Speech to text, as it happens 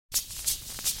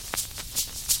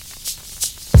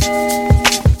Plane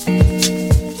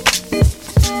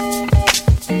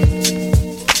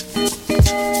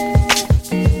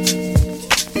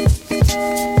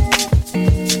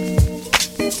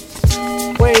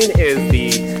is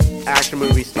the action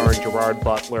movie starring Gerard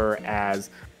Butler as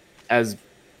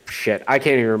shit. I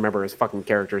can't even remember his fucking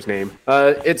character's name.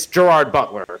 It's Gerard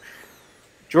Butler.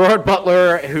 Gerard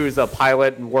Butler, who's a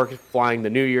pilot and flying the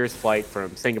New Year's flight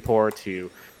from Singapore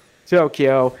to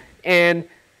Tokyo, and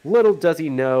little does he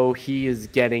know he is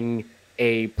getting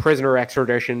a prisoner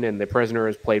extradition, and the prisoner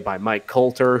is played by Mike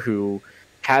Colter, who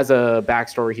has a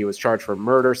backstory. He was charged for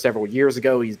murder several years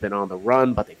ago. He's been on the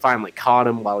run, but they finally caught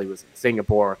him while he was in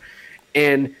Singapore,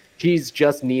 and he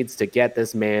just needs to get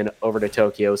this man over to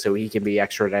Tokyo so he can be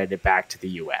extradited back to the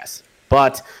U.S.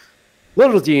 But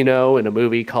little do you know, in a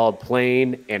movie called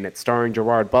Plane, and it's starring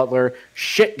Gerard Butler,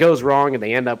 shit goes wrong and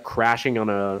they end up crashing on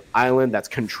an island that's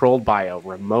controlled by a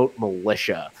remote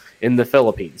militia in the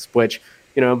Philippines, which,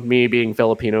 you know, me being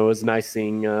Filipino, is nice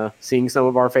seeing some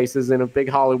of our faces in a big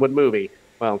Hollywood movie.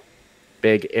 Well,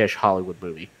 big-ish Hollywood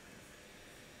movie.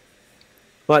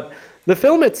 But the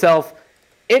film itself,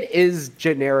 it is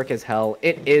generic as hell.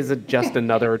 It is just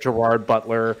another Gerard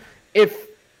Butler. If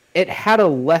it had a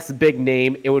less big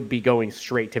name, it would be going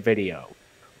straight to video.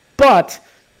 But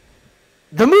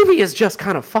the movie is just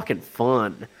kind of fucking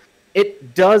fun.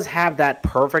 It does have that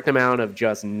perfect amount of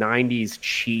just 90s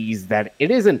cheese that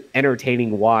it is an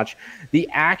entertaining watch. The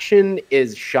action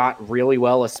is shot really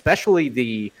well, especially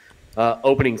the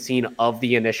opening scene of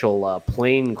the initial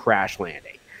plane crash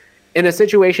landing. In a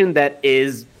situation that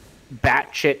is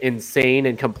batshit insane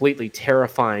and completely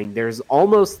terrifying, there's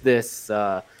almost this...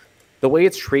 the way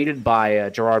it's treated by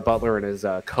Gerard Butler and his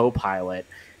co-pilot,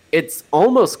 it's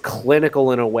almost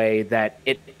clinical in a way that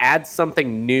it adds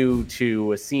something new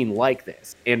to a scene like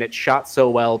this. And it's shot so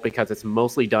well because it's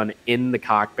mostly done in the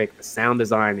cockpit. The sound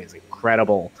design is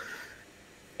incredible.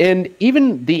 And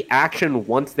even the action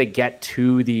once they get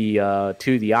to the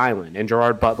island, and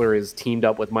Gerard Butler is teamed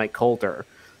up with Mike Colter.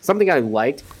 Something I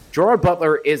liked, Gerard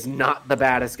Butler is not the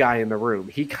baddest guy in the room.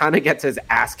 He kind of gets his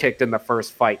ass kicked in the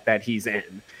first fight that he's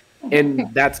in.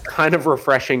 And that's kind of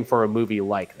refreshing for a movie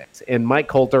like this. And Mike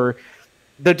Colter,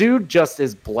 the dude just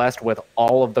is blessed with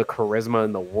all of the charisma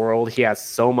in the world. He has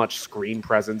so much screen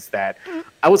presence that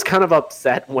I was kind of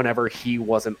upset whenever he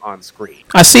wasn't on screen.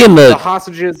 I see him the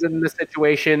hostages in this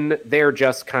situation, they're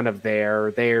just kind of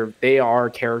there. They are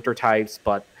character types,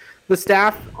 but the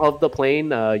staff of the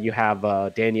plane, you have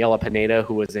Daniela Pineda,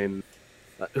 who was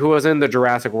in the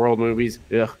Jurassic World movies,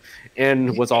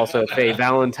 and was also Faye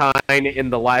Valentine in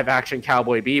the live-action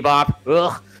Cowboy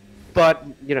Bebop. But,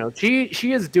 you know,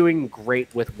 she is doing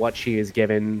great with what she is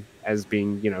given as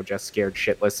being, you know, just scared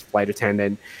shitless flight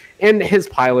attendant. And his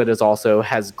pilot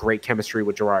has great chemistry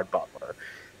with Gerard Butler.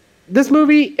 This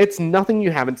movie, it's nothing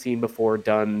you haven't seen before,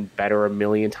 done better a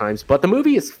million times, but the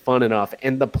movie is fun enough,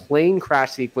 and the plane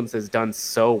crash sequence is done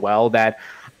so well that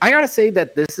I gotta say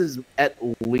that this is at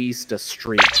least a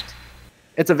stream it.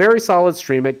 It's a very solid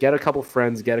stream it. Get a couple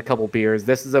friends, get a couple beers.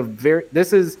 Gerard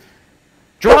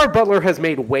Butler has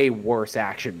made way worse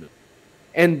action movies,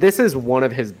 and this is one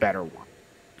of his better ones.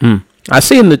 I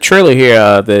see in the trailer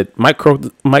here that Mike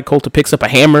Colter picks up a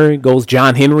hammer, goes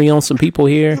John Henry on some people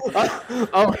here.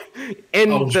 The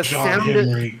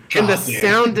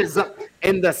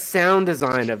sound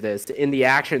design of this in the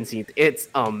action scenes, it's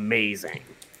amazing.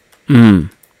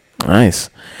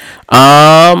 Nice.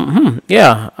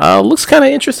 Looks kind of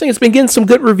interesting. It's been getting some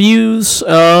good reviews.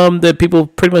 That people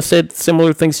pretty much said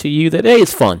similar things to you. That hey,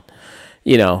 it's fun.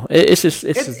 You know, it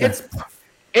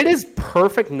is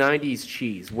perfect 90s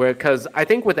cheese. Because I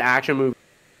think with action movies,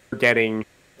 we're getting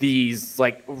these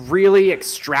like really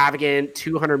extravagant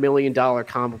 $200 million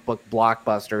comic book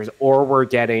blockbusters, or we're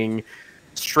getting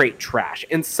straight trash.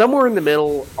 And somewhere in the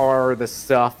middle are the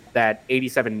stuff that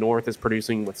 87 North is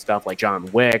producing with stuff like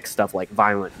John Wick, stuff like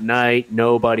Violent Night,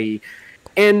 Nobody.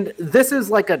 And this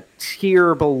is like a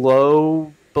tier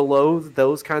below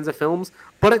those kinds of films,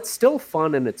 but it's still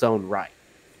fun in its own right.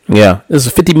 Yeah, there's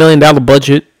a $50 million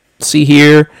budget. See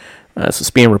here. This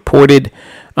is being reported.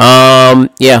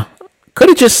 Could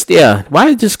have just,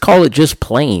 why just call it just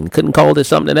Plane? Couldn't call it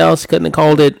something else? Couldn't have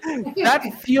called it...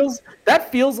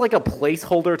 That feels like a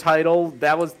placeholder title.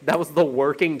 That was the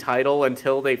working title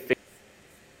until they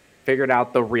figured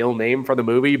out the real name for the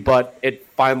movie, but it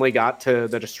finally got to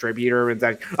the distributor and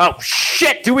said, "Oh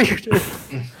shit, do we?"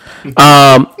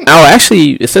 Oh,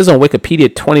 actually, it says on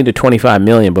Wikipedia 20 to 25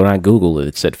 million, but when I Googled it,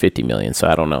 it said 50 million. So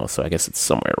I don't know. So I guess it's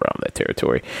somewhere around that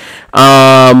territory.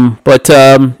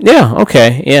 Yeah,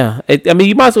 okay, yeah. I mean,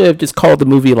 you might as well have just called the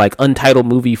movie like Untitled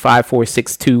Movie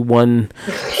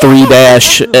 546213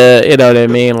 dash. You know what I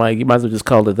mean? Like you might as well just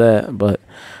call it that. But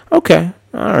okay,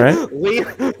 all right.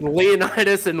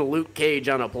 Leonidas and Luke Cage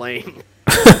on a plane.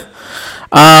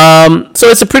 So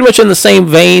it's pretty much in the same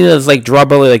vein as like Gerard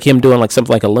Butler, like him doing like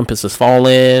something like Olympus Has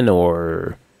Fallen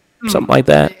or something like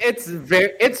that.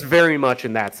 It's very much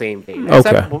in that same vein. Okay.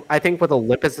 Except I think with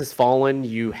Olympus Has Fallen,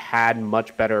 you had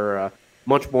much better,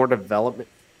 much more development,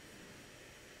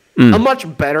 a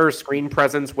much better screen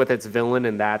presence with its villain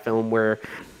in that film. Where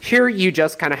here you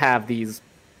just kind of have these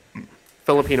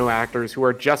Filipino actors who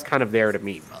are just kind of there to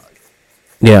meet Bug.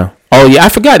 Yeah. Oh yeah, I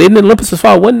forgot. In Olympus Has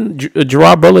Fallen, wasn't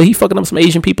Gerard Butler? He fucking up some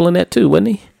Asian people in that too, wasn't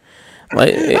he?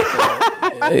 Like, yeah.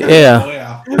 Oh,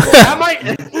 yeah.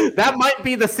 That might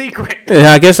be the secret.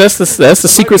 Yeah, I guess that's the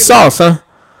secret sauce, huh?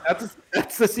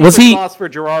 That's the secret sauce for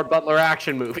Gerard Butler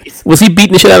action movies. Was he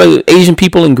beating the shit out of Asian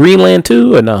people in Greenland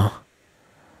too, or no?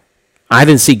 I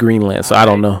didn't see Greenland, so I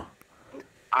don't know.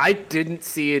 I didn't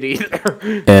see it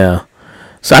either. Yeah.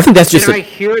 So I think that's just. I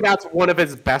hear that's one of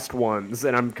his best ones,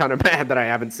 and I'm kind of mad that I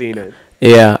haven't seen it.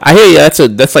 Yeah, I hear you.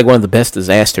 That's like one of the best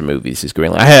disaster movies. Is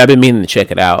Greenland? I've been meaning to check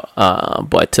it out.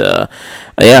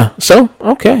 Yeah. So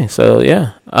okay. So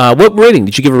yeah. What rating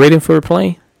did you give a rating for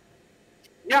Plane?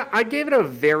 Yeah, I gave it a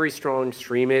very strong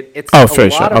stream. It's a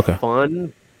lot of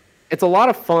fun. It's a lot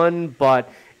of fun,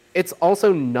 but it's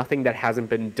also nothing that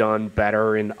hasn't been done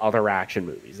better in other action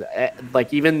movies.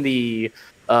 Like even the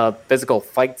physical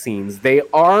fight scenes, they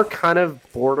are kind of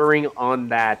bordering on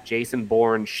that Jason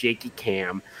Bourne shaky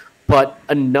cam, but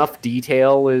enough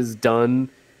detail is done,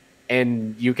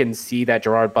 and you can see that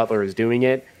Gerard Butler is doing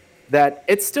it, that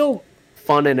it's still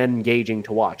fun and engaging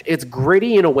to watch. It's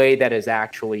gritty in a way that is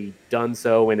actually done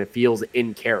so, and it feels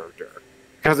in character,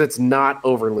 because it's not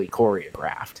overly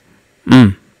choreographed.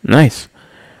 Nice.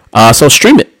 So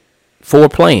stream it. For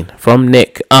Plane from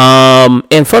Nick.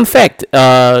 And fun fact,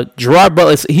 Gerard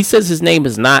Butler, he says his name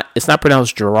it's not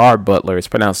pronounced Gerard Butler, it's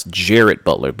pronounced Jared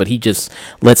Butler, but he just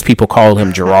lets people call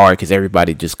him Gerard because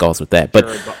everybody just goes with that. But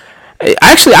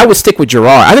actually, I would stick with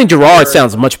Gerard. I think Gerard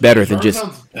sounds much better than just.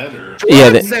 Sounds better.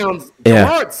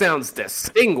 Gerard sounds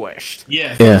distinguished.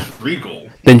 Yeah. Regal.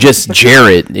 Than just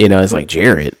Jared. It's like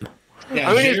Jared.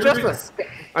 Yeah,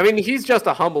 he's just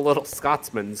a humble little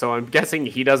Scotsman, so I'm guessing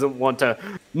he doesn't want to.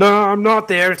 No, I'm not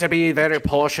there to be very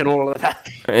posh and all of that.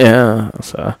 Yeah.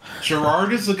 So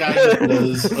Gerard is the guy that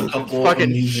does a couple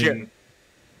amazing. Shit.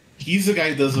 He's the guy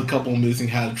who does a couple amazing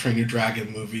How to Train Your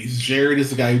Dragon movies. Jared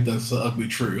is the guy who does The Ugly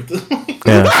Truth.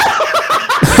 Yeah.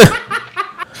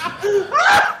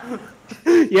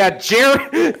 Yeah,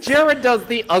 Jared does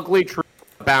The Ugly Truth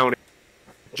about it.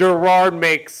 Gerard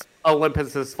makes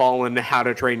Olympus Has Fallen, How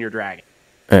to Train Your Dragon.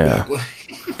 Yeah.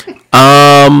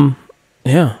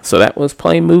 Yeah. So that was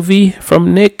Plane Movie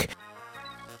from Nick.